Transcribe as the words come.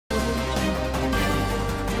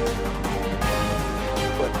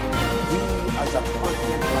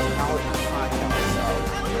because now we can find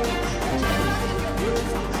ourselves.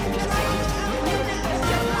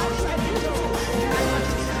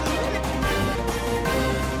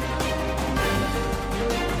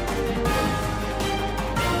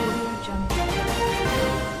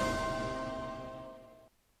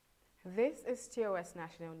 This is TOS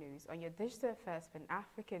National News on your digital first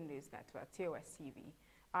Pan-African News Network, TOS TV.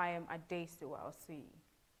 I am Adesu Alsui.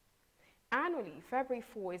 Annually, February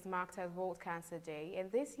 4 is marked as World Cancer Day, and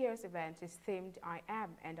this year's event is themed I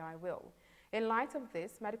Am and I Will. In light of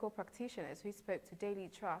this, medical practitioners who spoke to Daily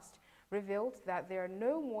Trust revealed that there are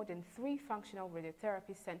no more than 3 functional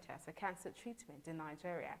radiotherapy centers for cancer treatment in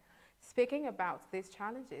Nigeria. Speaking about these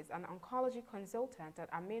challenges, an oncology consultant at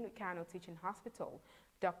Aminu Kano Teaching Hospital,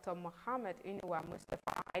 Dr. Mohammed Inuwa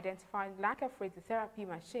Mustafa, identified lack of radiotherapy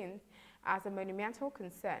machines as a monumental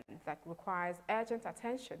concern that requires urgent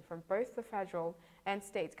attention from both the federal and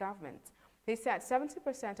state governments. He said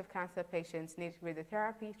 70% of cancer patients need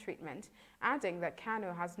radiotherapy treatment, adding that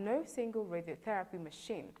Kano has no single radiotherapy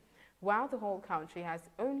machine, while the whole country has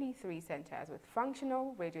only 3 centers with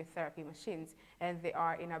functional radiotherapy machines, and they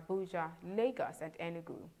are in Abuja, Lagos, and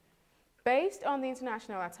Enugu. Based on the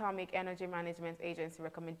International Atomic Energy Management Agency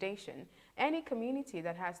recommendation, any community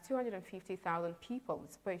that has 250,000 people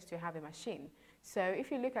is supposed to have a machine. So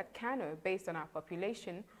if you look at Kano, based on our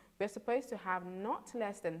population, we're supposed to have not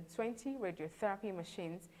less than 20 radiotherapy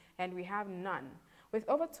machines, and we have none. With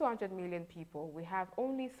over 200 million people, we have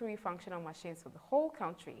only 3 functional machines for the whole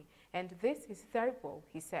country, and this is terrible,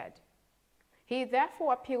 he said. He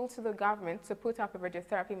therefore appealed to the government to put up a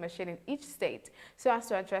radiotherapy machine in each state so as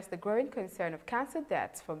to address the growing concern of cancer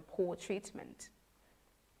deaths from poor treatment.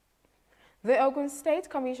 The Ogun State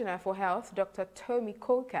Commissioner for Health, Dr. Tomi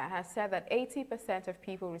Koka, has said that 80% of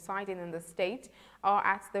people residing in the state are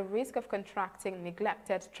at the risk of contracting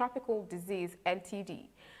neglected tropical disease (NTD).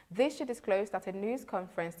 This she disclosed at a news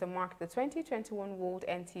conference to mark the 2021 World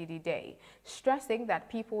NTD Day, stressing that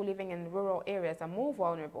people living in rural areas are more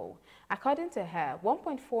vulnerable. According to her,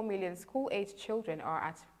 1.4 million school-aged children are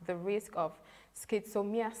at the risk of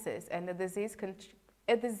schistosomiasis, and a disease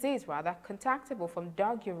contactable from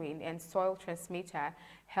dog urine and soil transmitter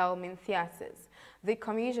helminthiasis. The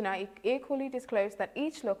commissioner equally disclosed that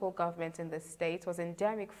each local government in the state was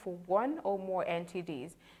endemic for 1 or more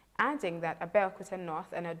NTDs, adding that Abeokuta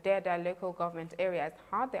North and Odeda local government areas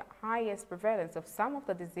had the highest prevalence of some of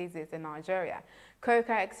the diseases in Nigeria.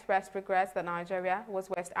 Koka expressed regret that Nigeria was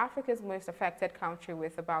West Africa's most affected country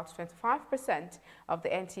with about 25% of the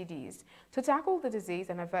NTDs. To tackle the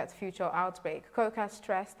disease and avert future outbreak, Koka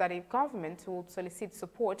stressed that if government would solicit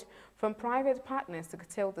support from private partners to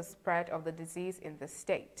curtail the spread of the disease in the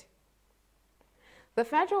state. The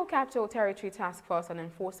Federal Capital Territory Task Force on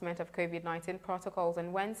Enforcement of COVID-19 protocols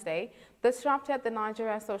on Wednesday disrupted the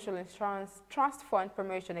Nigeria Social Insurance Trust Fund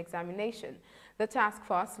Promotion Examination. The task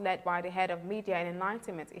force, led by the head of Media and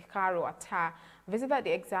Enlightenment, Ikaro Atta, visited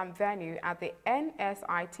the exam venue at the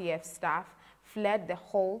NSITF staff fled the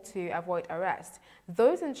hall to avoid arrest.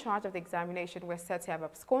 Those in charge of the examination were said to have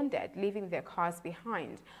absconded, leaving their cars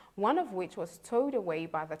behind, one of which was towed away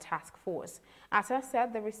by the task force. Atta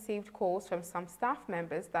said they received calls from some staff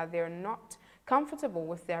members that they are not comfortable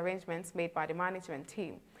with the arrangements made by the management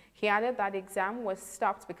team. He added that the exam was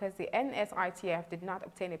stopped because the NSITF did not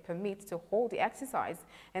obtain a permit to hold the exercise,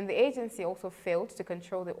 and the agency also failed to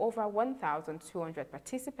control the over 1,200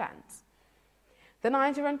 participants. The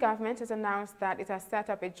Nigerian government has announced that it has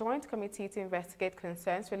set up a joint committee to investigate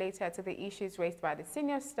concerns related to the issues raised by the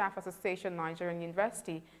Senior Staff Association Nigerian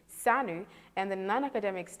University, SANU, and the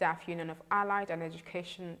Non-Academic Staff Union of Allied and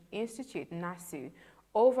Education Institute, NASU,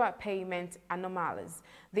 over payment anomalies.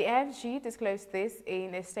 The FG disclosed this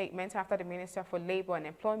in a statement after the Minister for Labour and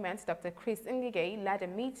Employment, Dr. Chris Ngige, led a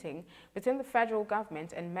meeting between the federal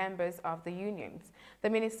government and members of the unions. The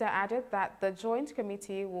minister added that the joint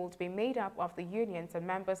committee would be made up of the unions and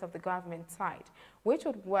members of the government side, which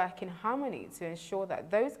would work in harmony to ensure that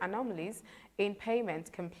those anomalies in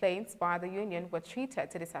payment complaints by the union were treated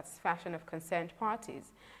to the satisfaction of concerned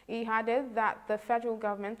parties. He added that the federal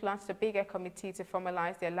government launched a bigger committee to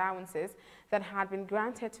formalize the allowances that had been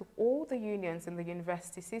granted to all the unions in the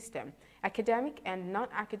university system, academic and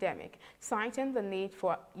non-academic, citing the need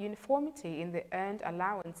for uniformity in the earned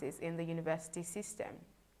allowances in the university system.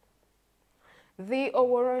 The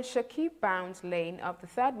Oworon-Shoki-bound lane of the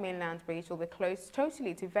third mainland bridge will be closed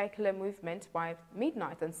totally to vehicular movement by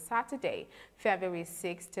midnight on Saturday, February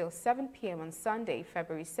 6 till 7 p.m. on Sunday,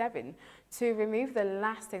 February 7, to remove the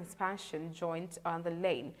last expansion joint on the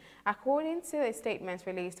lane. According to a statement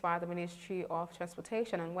released by the Ministry of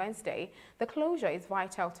Transportation on Wednesday, the closure is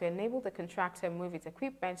vital to enable the contractor move its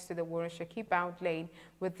equipment to the Oworon-Shoki-bound lane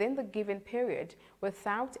within the given period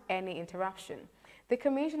without any interruption. The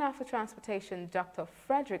Commissioner for Transportation, Dr.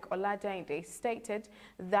 Frederick Oladende, stated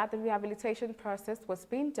that the rehabilitation process was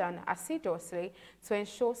being done assiduously to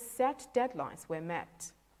ensure set deadlines were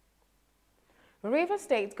met. Rivers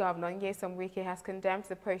State Governor Nyesom Wike has condemned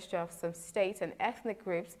the posture of some state and ethnic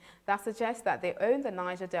groups that suggest that they own the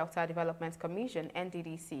Niger Delta Development Commission,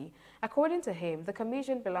 NDDC. According to him, the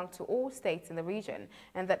commission belongs to all states in the region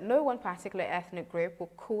and that no one particular ethnic group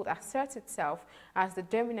could assert itself as the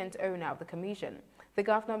dominant owner of the commission. The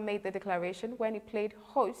governor made the declaration when he played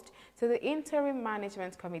host to the Interim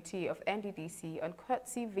Management Committee of NDDC on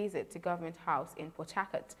courtesy visit to Government House in Port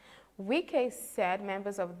Harcourt. Wike said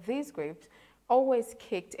members of these groups always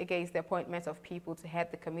kicked against the appointment of people to head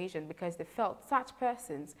the commission because they felt such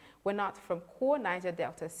persons were not from core Niger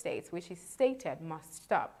Delta states, which he stated must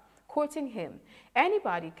stop. Quoting him,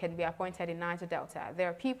 anybody can be appointed in Niger Delta. There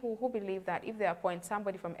are people who believe that if they appoint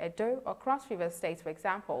somebody from Edo or Cross River states, for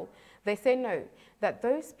example, they say no, that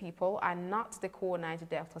those people are not the core Niger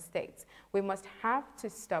Delta states. We must have to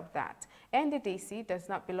stop that. NDDC does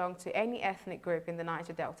not belong to any ethnic group in the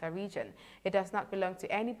Niger Delta region. It does not belong to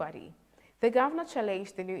anybody. The governor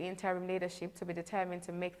challenged the new interim leadership to be determined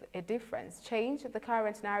to make a difference, change the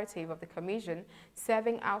current narrative of the commission,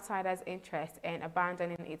 serving outsiders' interests and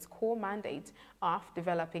abandoning its core mandate of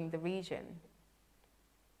developing the region.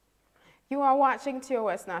 You are watching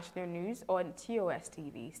TOS National News on TOS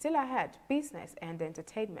TV. Still ahead, business and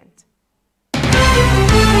entertainment.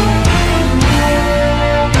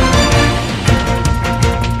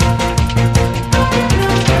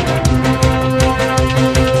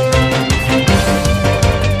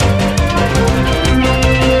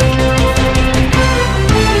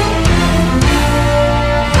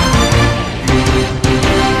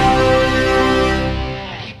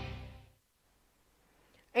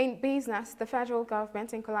 In business, the federal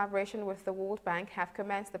government, in collaboration with the World Bank, have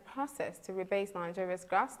commenced the process to rebase Nigeria's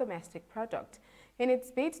gross domestic product. In its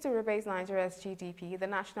bid to rebase Nigeria's GDP, the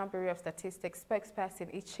National Bureau of Statistics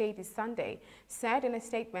spokesperson Ichedi Sunday said in a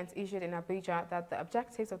statement issued in Abuja that the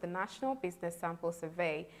objectives of the National Business Sample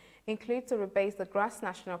Survey include to rebase the gross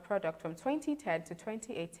national product from 2010 to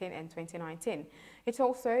 2018 and 2019. It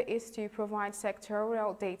also is to provide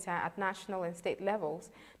sectorial data at national and state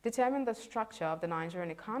levels, determine the structure of the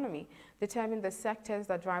Nigerian economy, determine the sectors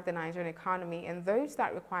that drive the Nigerian economy and those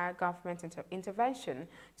that require government intervention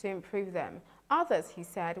to improve them. Others, he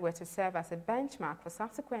said, were to serve as a benchmark for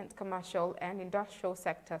subsequent commercial and industrial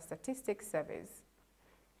sector statistics surveys.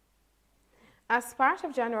 As part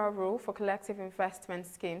of General Rule for Collective Investment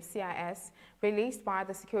Scheme, CIS, released by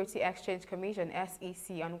the Security Exchange Commission,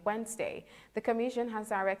 SEC, on Wednesday, the Commission has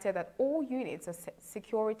directed that all units of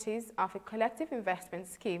securities of a collective investment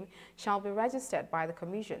scheme shall be registered by the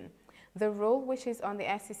Commission. The rule, which is on the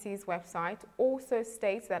SEC's website, also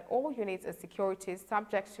states that all units of securities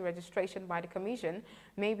subject to registration by the Commission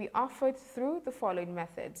may be offered through the following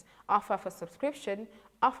methods: offer for subscription,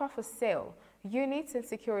 offer for sale. Units and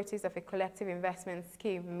securities of a collective investment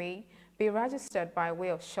scheme may be registered by way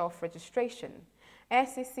of shelf registration.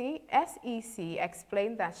 SEC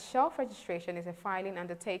explained that shelf registration is a filing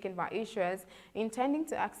undertaken by issuers intending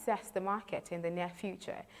to access the market in the near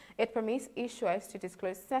future. It permits issuers to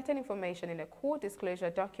disclose certain information in a core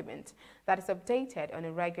disclosure document that is updated on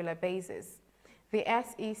a regular basis. The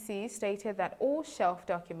SEC stated that all shelf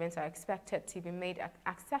documents are expected to be made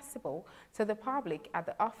accessible to the public at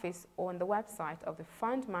the office or on the website of the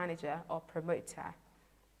fund manager or promoter.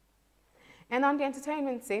 And on the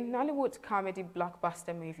entertainment scene, Nollywood comedy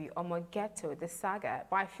blockbuster movie Omogeto, The Saga,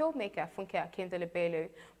 by filmmaker Funke Akindele-Bello,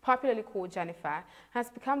 popularly called Jennifer, has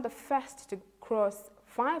become the first to cross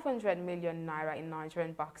 500 million naira in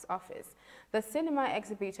Nigerian box office. The Cinema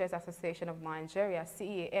Exhibitors Association of Nigeria,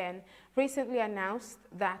 CEAN, recently announced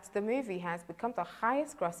that the movie has become the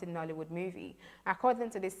highest grossing Nollywood movie. According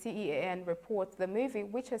to the CEAN report, the movie,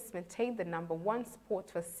 which has maintained the #1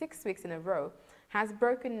 spot for 6 weeks in a row, has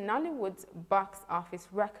broken Nollywood's box office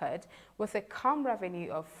record with a calm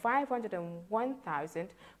revenue of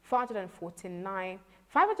 501,449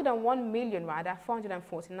 501 million rather,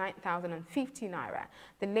 449,050 naira.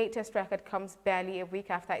 The latest record comes barely a week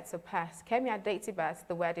after it surpassed Kemi Adetiba's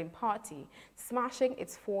The Wedding Party, smashing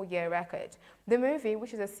its 4-year record. The movie,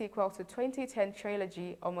 which is a sequel to 2010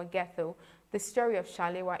 trilogy Omogetho, The Story of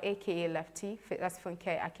Shalewa aka Lefty, that's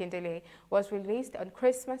Funke Akindele, was released on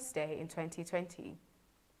Christmas Day in 2020.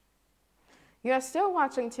 You are still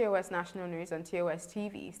watching TOS National News on TOS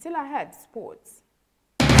TV. Still ahead, sports.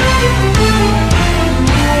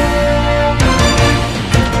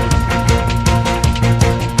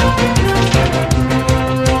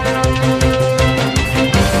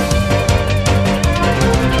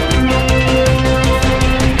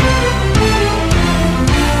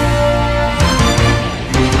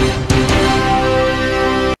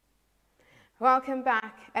 Welcome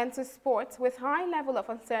back, and to sports. With high level of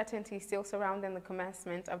uncertainty still surrounding the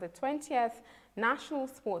commencement of the 20th National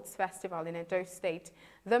Sports Festival in Edo State,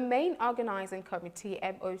 the main organizing committee,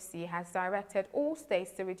 MOC, has directed all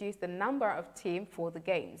states to reduce the number of teams for the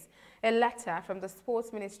Games. A letter from the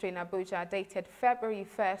Sports Ministry in Abuja dated February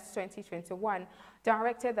 1st, 2021,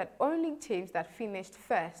 directed that only teams that finished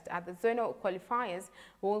first at the zonal qualifiers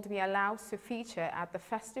will be allowed to feature at the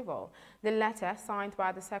festival. The letter, signed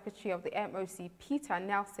by the Secretary of the MOC, Peter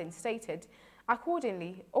Nelson, stated,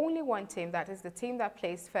 accordingly, only one team, that is the team that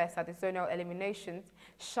placed first at the zonal eliminations,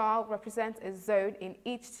 shall represent a zone in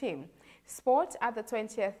each team. Sport at the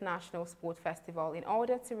 20th National Sport Festival in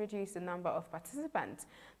order to reduce the number of participants.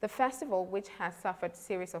 The festival, which has suffered a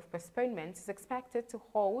series of postponements, is expected to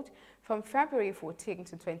hold from February 14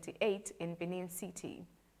 to 28 in Benin City.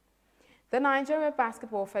 The Nigeria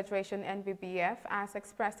Basketball Federation (NBBF) has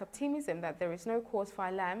expressed optimism that there is no cause for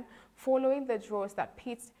alarm following the draws that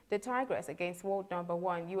pit the Tigers against world number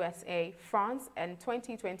 1 USA, France, and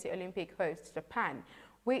 2020 Olympic host Japan,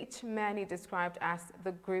 which many described as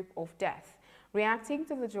the group of death. Reacting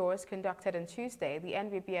to the draws conducted on Tuesday, the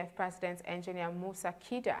NBBF President, Engineer Musa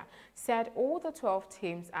Kida, said all the 12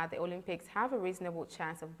 teams at the Olympics have a reasonable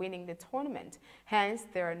chance of winning the tournament, hence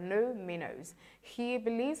there are no minnows. He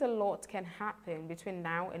believes a lot can happen between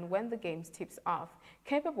now and when the games tips off,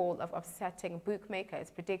 capable of upsetting bookmakers'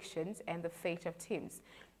 predictions and the fate of teams.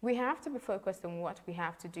 We have to be focused on what we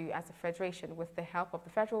have to do as a federation with the help of the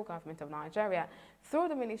federal government of Nigeria through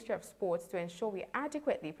the Ministry of Sports to ensure we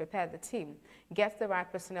adequately prepare the team, get the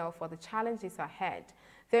right personnel for the challenges ahead.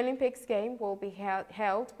 The Olympics game will be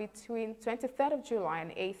held between 23rd of July and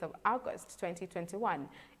 8th of August 2021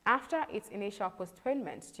 after its initial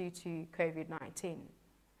postponement due to COVID-19.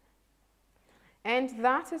 And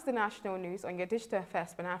that is the national news on your digital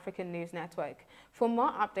first Pan-African News Network. For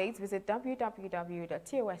more updates, visit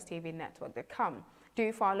www.tostvnetwork.com.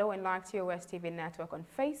 Do follow and like TOS TV Network on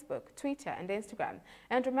Facebook, Twitter, and Instagram.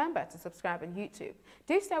 And remember to subscribe on YouTube.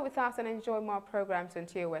 Do stay with us and enjoy more programs on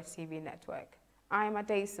TOS TV Network. I am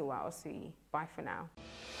Adesuwa Osui. Bye for now.